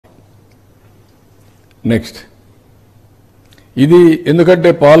Next ఇది ఎందుకంటే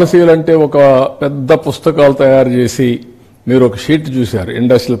పాలసీలు అంటే ఒక పెద్ద పుస్తకాలు తయారు చేసి మీరు ఒక షీట్ చూశారు,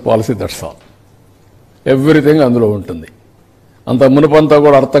 industrial policy, that's all. Everything అందులో ఉంటుంది. అంత మునుపంతా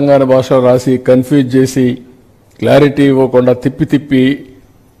కూడా అర్థం కాని భాషలో రాసి కన్ఫ్యూజ్ చేసి క్లారిటీ ఇవ్వకుండా తిప్పి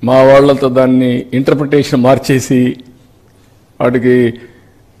మా వాళ్ళతో దాన్ని ఇంటర్ప్రిటేషన్ మార్చేసి వాటికి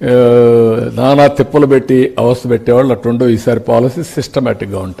నానా తిప్పలు పెట్టి అవస్థ పెట్టేవాళ్ళు అట్టుండో. ఈసారి పాలసీ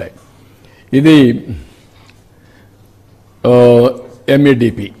సిస్టమేటిక్గా ఉంటాయి. ఇది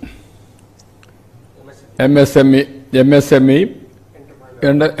ఎంఈడిపి, MSME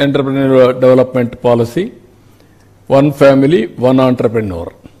entrepreneur development policy, one family one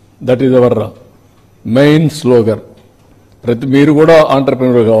entrepreneur, that is our main slogan. మీరు కూడా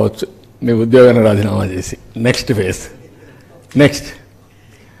ఆంటర్ప్రెన్యూర్ కావచ్చు మీ ఉద్యోగాన్ని రాజీనామా చేసి. Next phase. Next,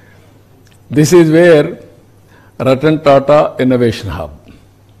 this is where Ratan Tata innovation hub,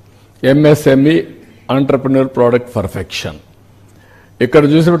 MSME entrepreneur product perfection. ఇక్కడ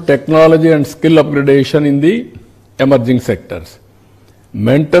చూసిన technology and skill upgradation in the emerging sectors,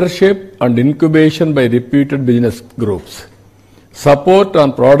 mentorship and incubation by reputed business groups, support on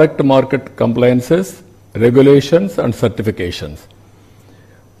product market compliances, regulations and certifications,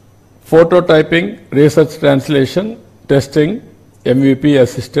 prototyping, research translation, testing, MVP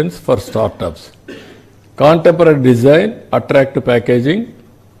assistance for startups, contemporary design, attractive packaging,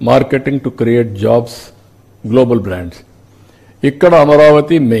 marketing to create jobs, global brands. Ikkada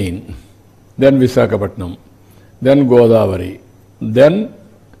Amaravati main, then Visakhapatnam, then Godavari, then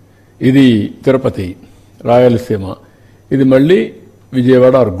ఇది తిరుపతి, రాయలసీమ, ఇది మళ్ళీ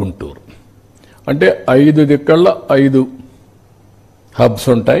Vijayawada are Guntur. అంటే 5 దిక్కళ్ళ 5 hubs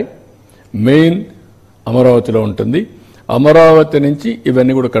ఉంటాయి. Main అమరావతిలో ఉంటుంది. అమరావతి నుంచి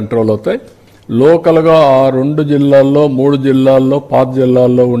ఇవన్నీ కూడా కంట్రోల్ అవుతాయి. లోకల్గా ఆ 2 జిల్లాల్లో 3 జిల్లాల్లో పాత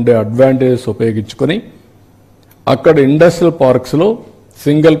జిల్లాల్లో ఉండే అడ్వాంటేజెస్ ఉపయోగించుకొని అక్కడ industrial పార్క్స్లో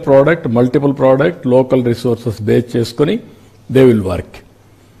single product, multiple product, local resources base చేసుకొని దే విల్ వర్క్.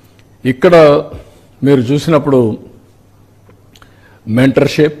 ఇక్కడ మీరు చూసినప్పుడు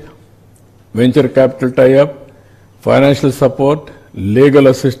mentorship, venture capital tie up, financial support, legal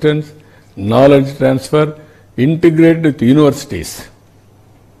assistance, knowledge transfer, integrated with universities.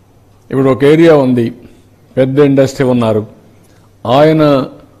 ఇప్పుడు ఒక ఏరియా ఉంది, పెద్ద ఇండస్ట్రీ ఉన్నారు, ఆయన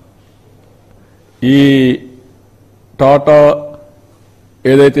ఈ టాటా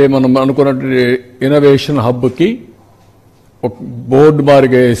ఏదైతే మనం అనుకున్నట్టు ఇన్నోవేషన్ హబ్కి ఒక బోర్డు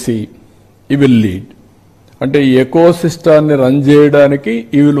మార్గా వేసి ఈ విల్ లీడ్. అంటే ఈ ఎకో సిస్టాన్ని రన్ చేయడానికి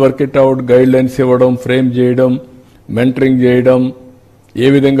ఈ will work it out, guide lines ఇవ్వడం, ఫ్రేమ్ చేయడం, మెంటరింగ్ చేయడం, ఏ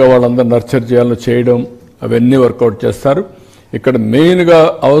విధంగా వాళ్ళందరూ నర్చర్ చేయాలో చేయడం, అవన్నీ వర్కౌట్ చేస్తారు. ఇక్కడ మెయిన్గా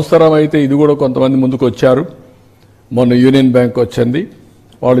అవసరమైతే ఇది కూడా కొంతమంది ముందుకు వచ్చారు. మొన్న యూనియన్ బ్యాంక్ వచ్చింది,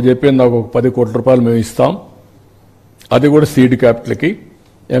 వాళ్ళు చెప్పింది నాకు ఒక 10 కోట్ల రూపాయలు మేము ఇస్తాం, అది కూడా సీడ్ క్యాపిటల్కి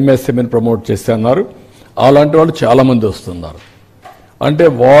ఎంఎస్ఎంఈని ప్రమోట్ చేస్తున్నారు. అలాంటి వాళ్ళు చాలామంది వస్తున్నారు. అంటే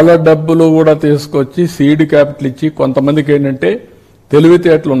వాళ్ళ డబ్బులు కూడా తీసుకొచ్చి సీడ్ క్యాపిటల్ ఇచ్చి, కొంతమందికి ఏంటంటే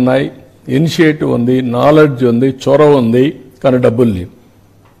తెలివితేటలు ఉన్నాయి, ఇనిషియేటివ్ ఉంది, నాలెడ్జ్ ఉంది, చొరవ ఉంది, కానీ డబ్బులు లేవు.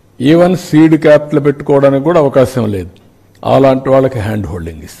 ఈవెన్ సీడ్ క్యాపిటల్ పెట్టుకోవడానికి కూడా అవకాశం లేదు. అలాంటి వాళ్ళకి హ్యాండ్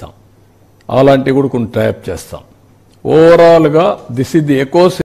హోల్డింగ్ ఇస్తాం. అలాంటివి కూడా కొన్ని టైప్ చేస్తాం. ఓవరాల్గా దిస్ ఇస్ ది ఎకో